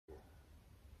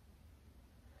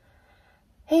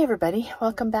Hey everybody,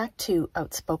 welcome back to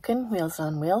Out-Spokin, Wheels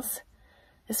on Wheels.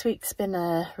 This week's been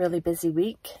a really busy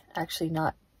week. Actually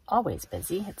not always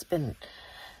busy. It's been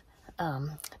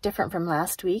different from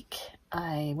last week.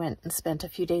 I went and spent a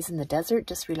few days in the desert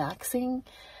just relaxing.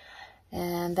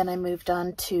 And then I moved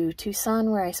on to Tucson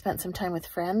where I spent some time with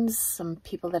friends, some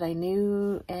people that I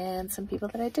knew and some people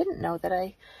that I didn't know that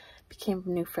I became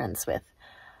new friends with.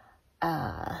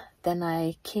 Then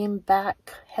I came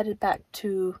back, headed back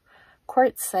to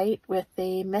quartzsite with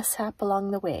a mishap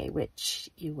along the way, which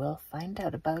you will find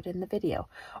out about in the video,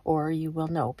 or you will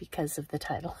know because of the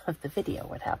title of the video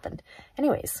what happened.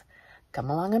 Anyways, come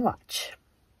along and watch.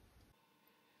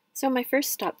 So my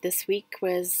first stop this week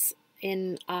was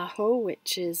in Ajo,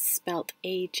 which is spelt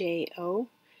A-J-O,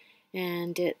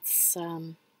 and it's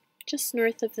just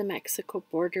north of the Mexico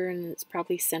border, and it's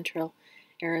probably central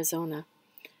Arizona.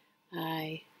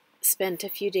 I spent a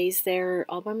few days there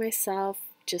all by myself,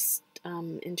 just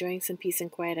enjoying some peace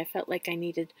and quiet. I felt like I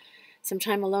needed some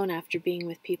time alone after being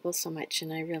with people so much,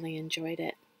 and I really enjoyed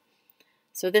it.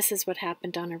 So this is what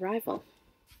happened on arrival.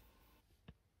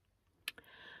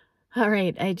 All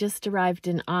right, I just arrived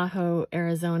in Ajo,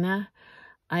 Arizona.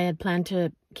 I had planned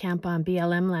to camp on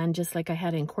BLM land just like I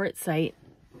had in quartzsite.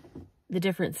 The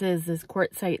difference is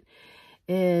quartzsite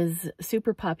is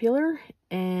super popular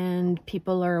and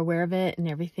people are aware of it and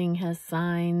everything has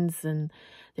signs and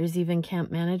there's even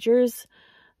camp managers.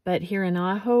 But here in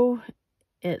Ajo,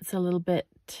 it's a little bit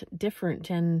different,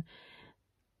 and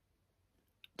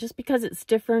just because it's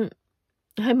different,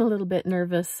 I'm a little bit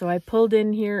nervous. So I pulled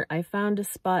in here. I found a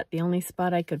spot. The only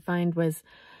spot I could find was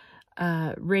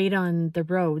right on the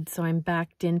road. So I'm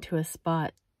backed into a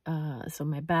spot. So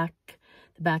the back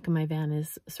of my van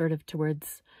is sort of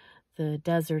towards the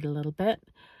desert a little bit.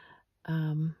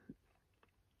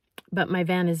 But my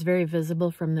van is very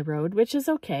visible from the road, which is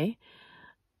okay.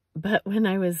 But when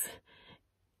I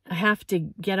have to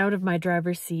get out of my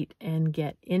driver's seat and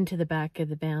get into the back of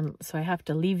the van. So I have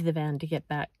to leave the van to get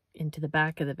back into the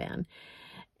back of the van.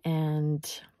 And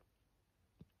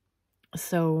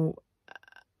so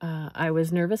I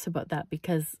was nervous about that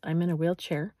because I'm in a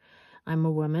wheelchair. I'm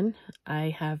a woman. I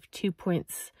have 2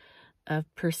 points of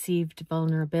perceived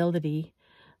vulnerability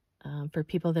for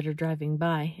people that are driving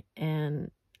by.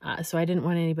 And so I didn't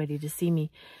want anybody to see me.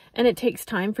 And it takes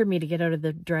time for me to get out of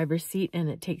the driver's seat, and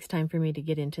it takes time for me to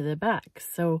get into the back.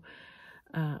 So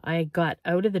I got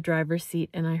out of the driver's seat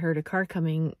and I heard a car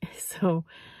coming. So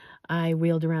I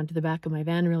wheeled around to the back of my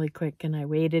van really quick and I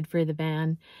waited for the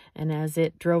van. And as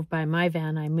it drove by my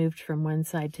van, I moved from one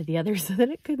side to the other so that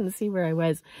it couldn't see where I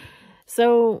was.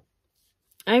 So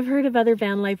I've heard of other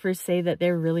van lifers say that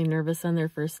they're really nervous on their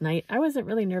first night. I wasn't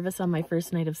really nervous on my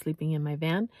first night of sleeping in my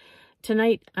van.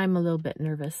 Tonight, I'm a little bit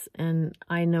nervous, and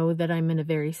I know that I'm in a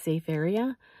very safe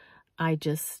area. I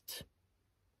just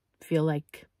feel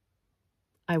like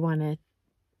I want to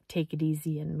take it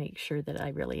easy and make sure that I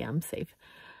really am safe.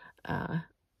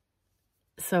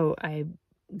 So I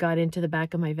got into the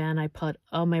back of my van. I put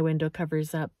all my window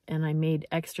covers up, and I made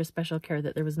extra special care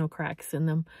that there was no cracks in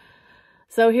them.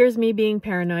 So here's me being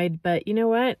paranoid, but you know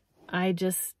what? I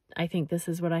think this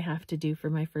is what I have to do for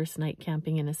my first night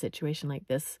camping in a situation like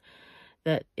this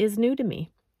that is new to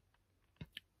me.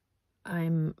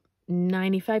 I'm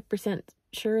 95%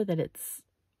 sure that it's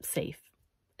safe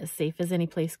as any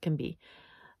place can be.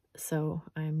 So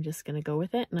I'm just going to go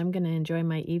with it, and I'm going to enjoy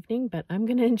my evening, but I'm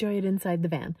going to enjoy it inside the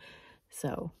van.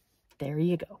 So there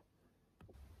you go.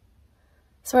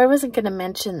 So I wasn't going to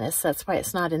mention this, that's why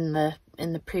it's not in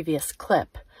the previous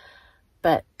clip,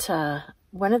 but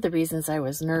one of the reasons I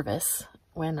was nervous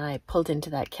when I pulled into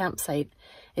that campsite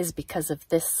is because of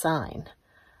this sign.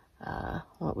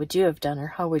 What would you have done, or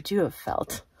how would you have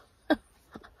felt?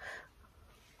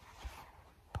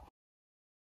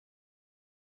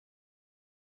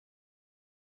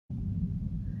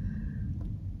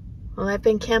 Well, I've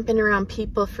been camping around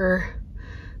people for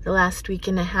the last week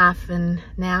and a half, and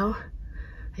now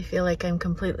I feel like I'm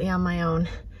completely on my own,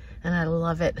 and I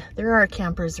love it. There are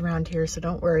campers around here, so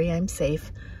don't worry, I'm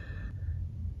safe.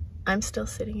 I'm still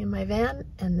sitting in my van,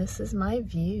 and this is my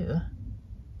view.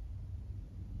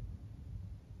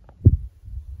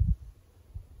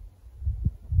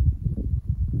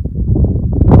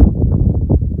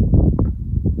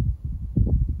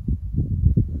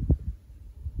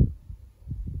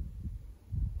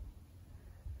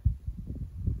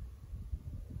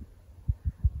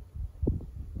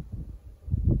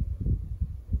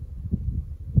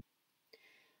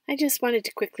 I just wanted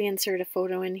to quickly insert a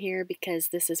photo in here because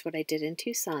this is what I did in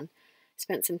Tucson.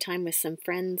 Spent some time with some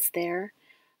friends there.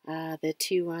 The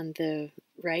two on the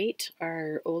right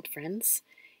are old friends,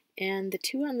 And the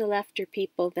two on the left are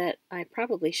people that I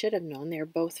probably should have known. They're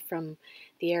both from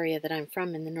the area that I'm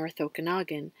from in the North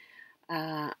Okanagan.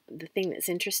 The thing that's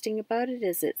interesting about it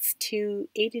is it's two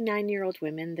 89-year-old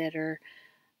women that are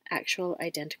actual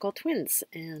identical twins,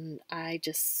 and I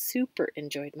just super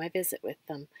enjoyed my visit with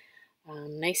them.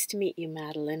 Nice to meet you,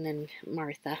 Madeline and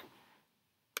Martha.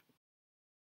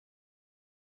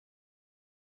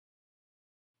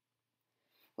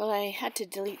 Well, I had to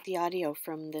delete the audio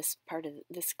from this part of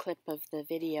this clip of the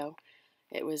video.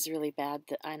 It was really bad,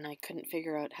 and I couldn't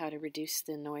figure out how to reduce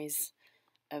the noise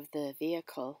of the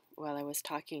vehicle while I was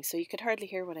talking, so you could hardly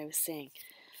hear what I was saying.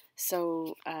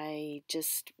 So I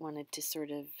just wanted to sort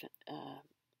of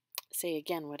say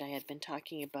again what I had been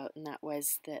talking about, and that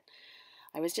was that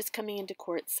I was just coming into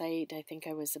Quartzsite. I think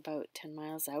I was about 10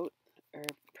 miles out, or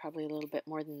probably a little bit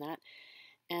more than that,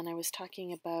 and I was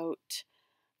talking about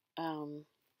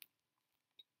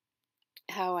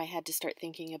how I had to start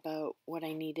thinking about what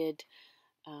I needed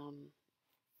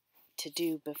to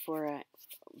do before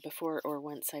or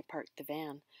once I parked the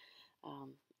van.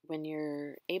 When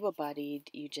you're able-bodied,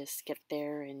 you just get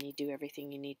there and you do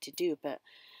everything you need to do, but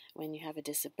when you have a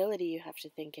disability, you have to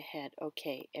think ahead.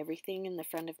 Okay, everything in the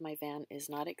front of my van is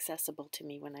not accessible to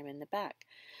me when I'm in the back,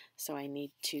 so I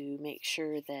need to make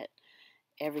sure that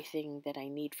everything that I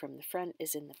need from the front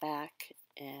is in the back,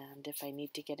 and if I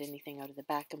need to get anything out of the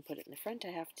back and put it in the front,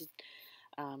 I have to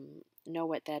know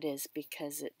what that is,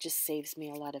 because it just saves me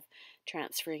a lot of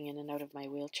transferring in and out of my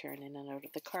wheelchair and in and out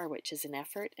of the car, which is an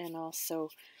effort and also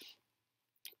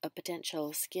a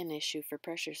potential skin issue for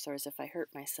pressure sores if I hurt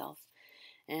myself.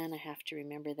 And I have to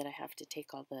remember that I have to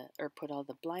take put all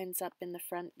the blinds up in the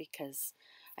front, because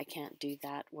I can't do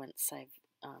that once I've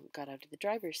got out of the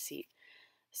driver's seat.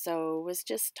 So was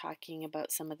just talking about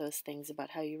some of those things,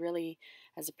 about how you really,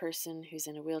 as a person who's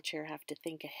in a wheelchair, have to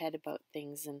think ahead about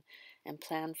things and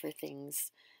plan for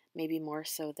things, maybe more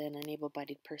so than an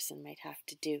able-bodied person might have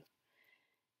to do.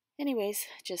 Anyways,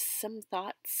 just some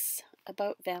thoughts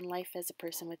about van life as a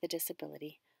person with a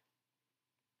disability.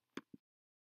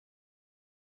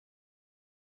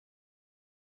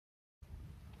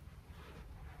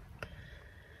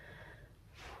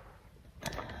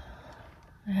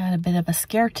 I had a bit of a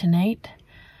scare tonight.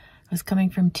 I was coming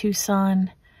from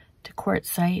Tucson to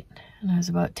Quartzsite, and I was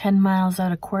about 10 miles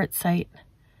out of Quartzsite,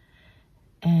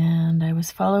 and I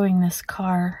was following this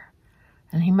car,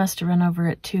 and he must have run over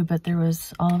it too, but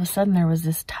all of a sudden there was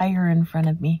this tire in front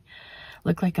of me.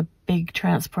 Looked like a big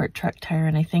transport truck tire,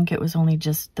 and I think it was only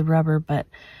just the rubber, but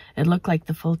it looked like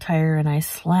the full tire, and I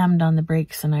slammed on the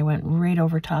brakes and I went right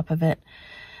over top of it.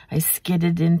 I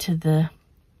skidded into the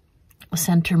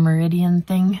center meridian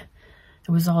thing.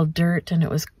 It was all dirt, and it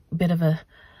was a bit of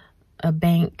a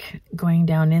bank going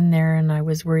down in there, and I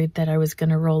was worried that I was going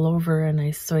to roll over,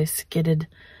 and so I skidded,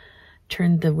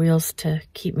 turned the wheels to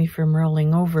keep me from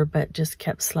rolling over, but just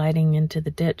kept sliding into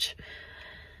the ditch.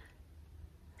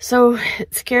 So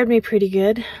it scared me pretty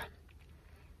good.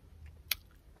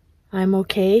 I'm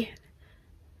okay.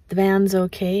 The van's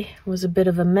okay. It was a bit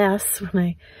of a mess when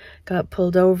I got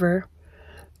pulled over,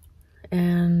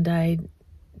 and I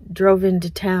drove into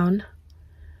town.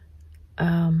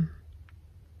 I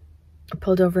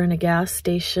pulled over in a gas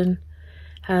station,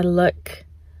 had a look,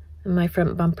 and my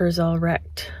front bumper's all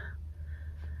wrecked.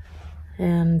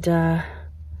 And on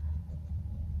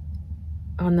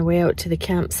the way out to the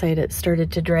campsite, it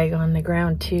started to drag on the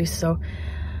ground too, so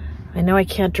I know I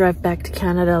can't drive back to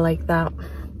Canada like that.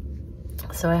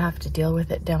 So I have to deal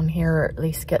with it down here, or at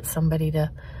least get somebody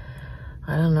to,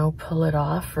 I don't know, pull it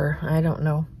off, or I don't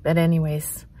know. But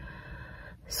anyways,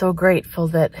 so grateful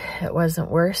that it wasn't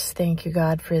worse. Thank you,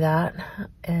 God, for that.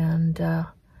 And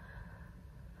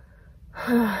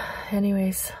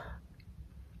anyways,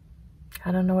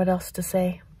 I don't know what else to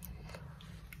say.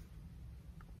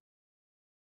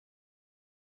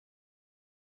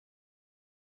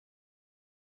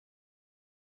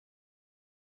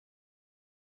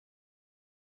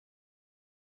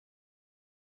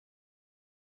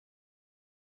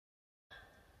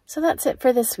 So that's it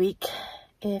for this week.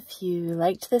 If you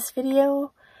liked this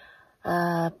video,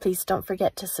 please don't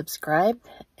forget to subscribe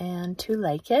and to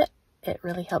like it. It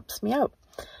really helps me out.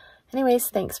 Anyways,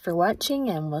 thanks for watching,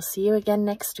 and we'll see you again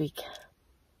next week.